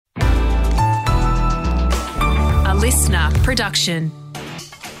listener production.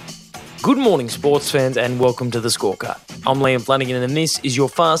 Good morning, sports fans, and welcome to The Scorecard. I'm Liam Flanagan, and this is your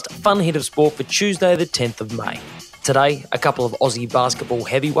fast, fun hit of sport for Tuesday, the 10th of May. Today, a couple of Aussie basketball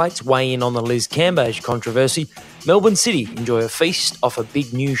heavyweights weigh in on the Liz Cambage controversy, Melbourne City enjoy a feast off a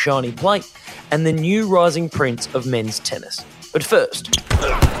big new shiny plate, and the new rising prince of men's tennis. But first,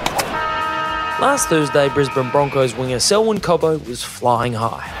 last Thursday, Brisbane Broncos winger Selwyn Cobbo was flying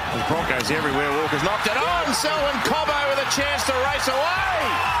high. The Broncos everywhere. Walker's knocked it on. Selwyn Cobbo with a chance to race away.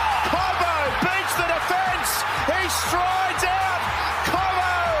 Cobbo beats the defence. He strides out.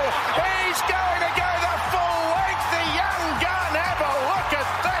 Cobbo, he's going to go the full length. The young gun. Have a look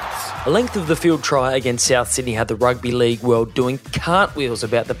at that. A length of the field try against South Sydney had the rugby league world doing cartwheels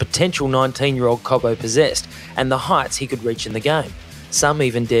about the potential 19-year-old Cobbo possessed and the heights he could reach in the game. Some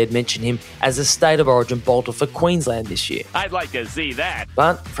even dared mention him as a State of Origin bolter for Queensland this year. I'd like to see that.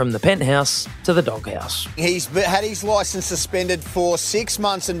 But from the penthouse to the doghouse. He's had his licence suspended for 6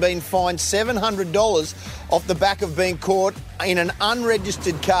 months and been fined $700 off the back of being caught in an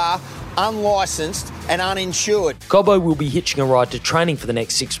unregistered car, unlicensed and uninsured. Cobbo will be hitching a ride to training for the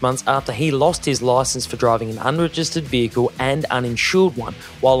next 6 months after he lost his licence for driving an unregistered vehicle and uninsured one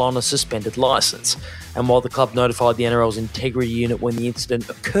while on a suspended licence. And while the club notified the NRL's integrity unit when the incident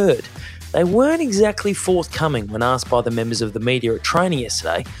occurred, they weren't exactly forthcoming when asked by the members of the media at training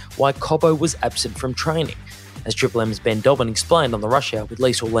yesterday why Cobbo was absent from training. As Triple M's Ben Dobbin explained on the Rush Hour with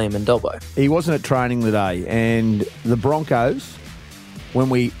Liesl, Liam and Dobbo. He wasn't at training today, and the Broncos, when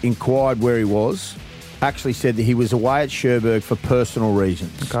we inquired where he was, actually said that he was away at Cherbourg for personal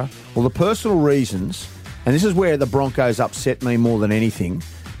reasons. Okay. Well, the personal reasons, and this is where the Broncos upset me more than anything,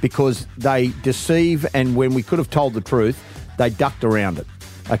 because they deceive, and when we could have told the truth, they ducked around it.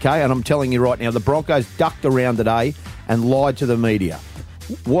 Okay? And I'm telling you right now, the Broncos ducked around today and lied to the media.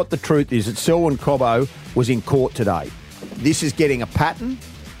 What the truth is that Selwyn Cobbo was in court today. This is getting a pattern,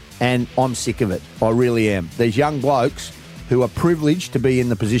 and I'm sick of it. I really am. These young blokes who are privileged to be in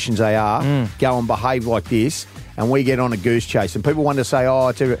the positions they are go and behave like this, and we get on a goose chase. And people want to say,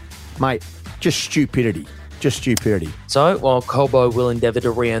 mate, just stupidity. Just stupidity. So, while Cobbo will endeavour to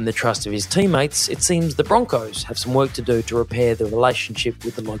re-earn the trust of his teammates, it seems the Broncos have some work to do to repair the relationship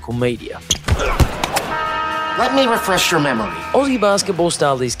with the local media. Let me refresh your memory. Aussie basketball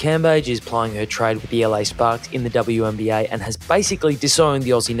star Liz Cambage is plying her trade with the LA Sparks in the WNBA and has basically disowned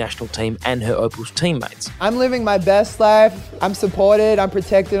the Aussie national team and her Opals teammates. I'm living my best life. I'm supported. I'm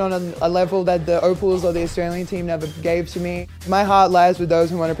protected on a level that the Opals or the Australian team never gave to me. My heart lies with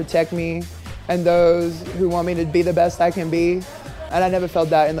those who want to protect me and those who want me to be the best I can be. And I never felt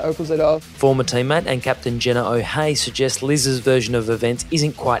that in the Opals at all. Former teammate and captain Jenna O'Hay suggests Liz's version of events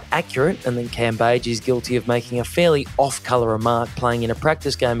isn't quite accurate, and then Cambage is guilty of making a fairly off-colour remark playing in a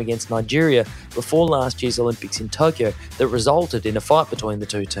practice game against Nigeria before last year's Olympics in Tokyo that resulted in a fight between the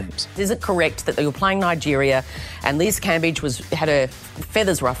two teams. Is it correct that they were playing Nigeria and Liz Cambage had her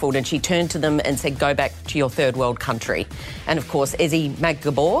feathers ruffled and she turned to them and said, "Go back to your third world country"? And of course, Ezi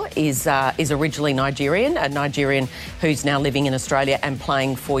Magbor is originally Nigerian, a Nigerian who's now living in Australia and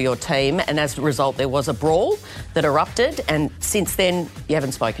playing for your team. And as a result, there was a brawl that erupted. And since then, you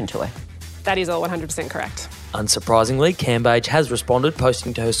haven't spoken to her. That is all 100% correct. Unsurprisingly, Cambage has responded,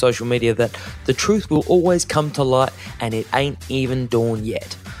 posting to her social media that the truth will always come to light and it ain't even dawn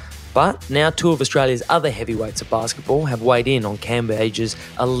yet. But now two of Australia's other heavyweights of basketball have weighed in on Cambage's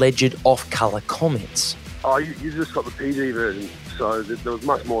alleged off-colour comments. Oh, you just got the PG version, so there was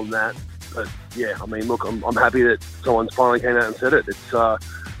much more than that. But yeah, I mean, look, I'm happy that someone's finally came out and said it. It's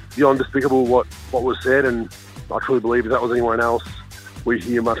beyond despicable what was said, and I truly believe if that was anyone else, we'd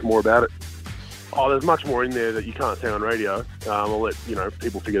hear much more about it. Oh, there's much more in there that you can't say on radio. I'll let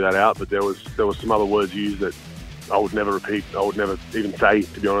people figure that out. But there was some other words used that I would never repeat. I would never even say,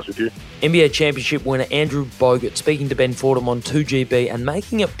 to be honest with you. NBA championship winner Andrew Bogut speaking to Ben Fordham on 2GB and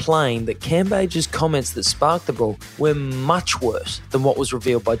making it plain that Cambage's comments that sparked the brawl were much worse than what was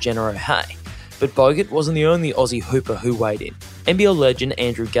revealed by Jenna O'Hay. But Bogut wasn't the only Aussie hooper who weighed in. NBL legend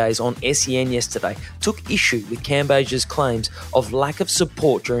Andrew Gaze on SEN yesterday took issue with Cambage's claims of lack of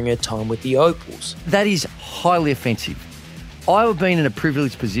support during her time with the Opals. That is highly offensive. I have been in a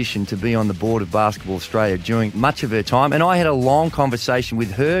privileged position to be on the board of Basketball Australia during much of her time, and I had a long conversation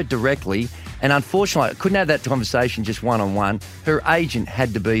with her directly, and unfortunately I couldn't have that conversation just one-on-one. Her agent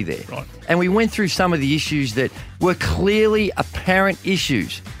had to be there. Right. And we went through some of the issues that were clearly apparent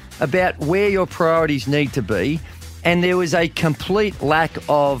issues about where your priorities need to be, and there was a complete lack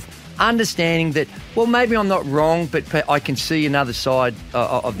of understanding that, well, maybe I'm not wrong, but I can see another side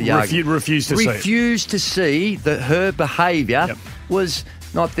of the argument. Refused to see that her behaviour was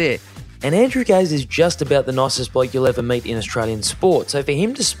not there. And Andrew Gaze is just about the nicest bloke you'll ever meet in Australian sport. So for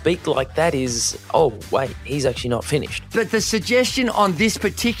him to speak like that is, oh, wait, he's actually not finished. But the suggestion on this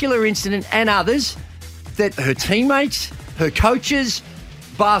particular incident and others that her teammates, her coaches,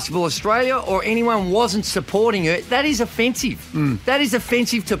 Basketball Australia or anyone wasn't supporting her, that is offensive. That is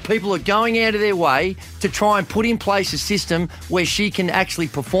offensive to people who are going out of their way to try and put in place a system where she can actually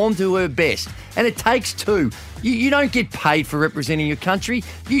perform to her best. And it takes two. You don't get paid for representing your country,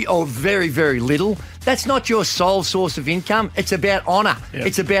 or very, very little. That's not your sole source of income. It's about honour. Yep.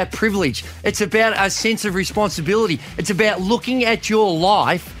 It's about privilege. It's about a sense of responsibility. It's about looking at your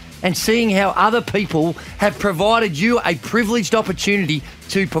life and seeing how other people have provided you a privileged opportunity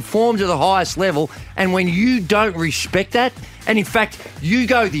to perform to the highest level. And when you don't respect that, and in fact, you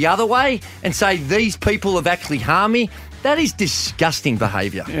go the other way and say, these people have actually harmed me, that is disgusting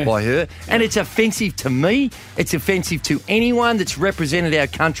behaviour by her. And it's offensive to me. It's offensive to anyone that's represented our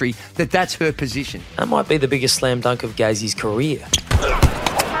country that's her position. That might be the biggest slam dunk of Gazy's career.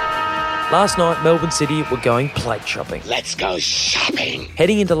 Last night, Melbourne City were going plate shopping. Let's go shopping.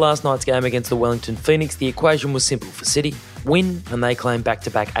 Heading into last night's game against the Wellington Phoenix, the equation was simple for City. Win, and they claim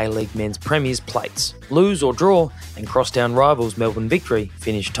back-to-back A-League men's premiers plates. Lose or draw, and crosstown rivals Melbourne Victory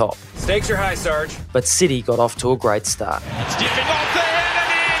finished top. Stakes are high, Sarge. But City got off to a great start. It's dipping off the head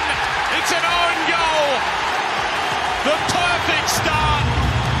and in. It's an own goal. The perfect start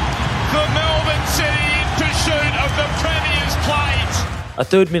for Melbourne City in pursuit of the premiers plate. A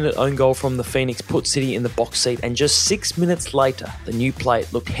third-minute own goal from the Phoenix put City in the box seat, and just 6 minutes later, the new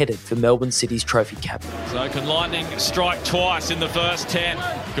plate looked headed for Melbourne City's trophy cabinet. So can Lightning strike twice in the first 10?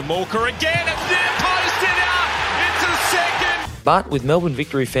 Gamulka again, it's near posted out. It's a second. But with Melbourne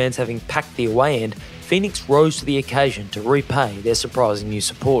Victory fans having packed the away end, Phoenix rose to the occasion to repay their surprising new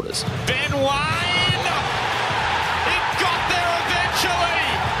supporters. Ben Wayne! It got there eventually.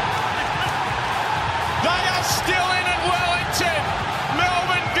 They are still in at Wellington.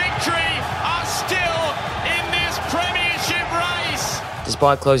 Melbourne Victory are still in this premiership race.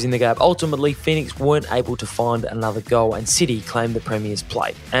 Despite closing the gap, ultimately Phoenix weren't able to find another goal, and City claimed the premier's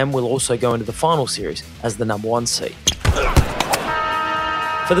plate and will also go into the final series as the number 1 seed.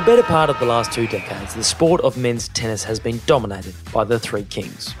 For the better part of the last 2 decades, the sport of men's tennis has been dominated by the three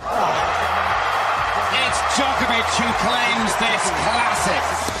kings. It's Djokovic who claims this classic.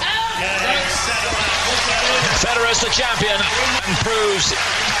 Federer's the champion and proves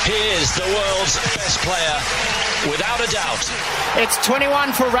he is the world's best player, without a doubt. It's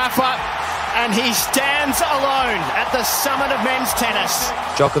 21 for Rafa, and he stands alone at the summit of men's tennis.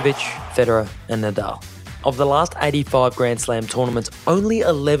 Djokovic, Federer and Nadal. Of the last 85 Grand Slam tournaments, only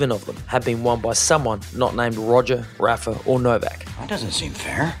 11 of them have been won by someone not named Roger, Rafa or Novak. That doesn't seem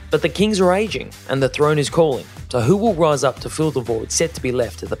fair. But the kings are ageing and the throne is calling. So who will rise up to fill the void set to be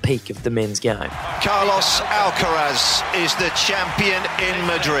left at the peak of the men's game? Carlos Alcaraz is the champion in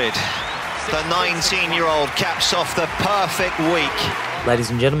Madrid. The 19-year-old caps off the perfect week.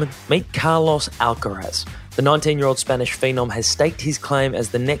 Ladies and gentlemen, meet Carlos Alcaraz. The 19-year-old Spanish phenom has staked his claim as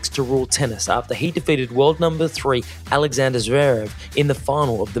the next to rule tennis after he defeated world number 3 Alexander Zverev in the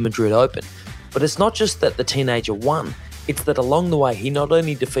final of the Madrid Open. But it's not just that the teenager won, it's that along the way he not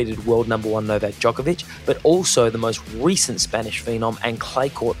only defeated world number 1 Novak Djokovic, but also the most recent Spanish phenom and clay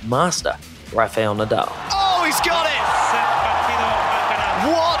court master, Rafael Nadal. Oh, he's got it!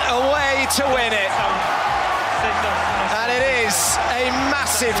 What a way to win it! And it is a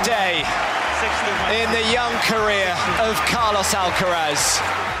massive day in the young career of Carlos Alcaraz.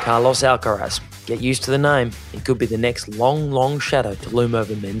 Carlos Alcaraz. Get used to the name. It could be the next long, long shadow to loom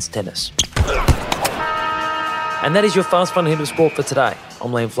over men's tennis. And that is your Fast Fun Hit of Sport for today.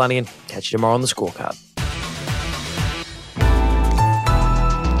 I'm Liam Flanagan. Catch you tomorrow on the scorecard.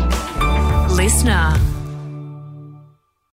 Listener.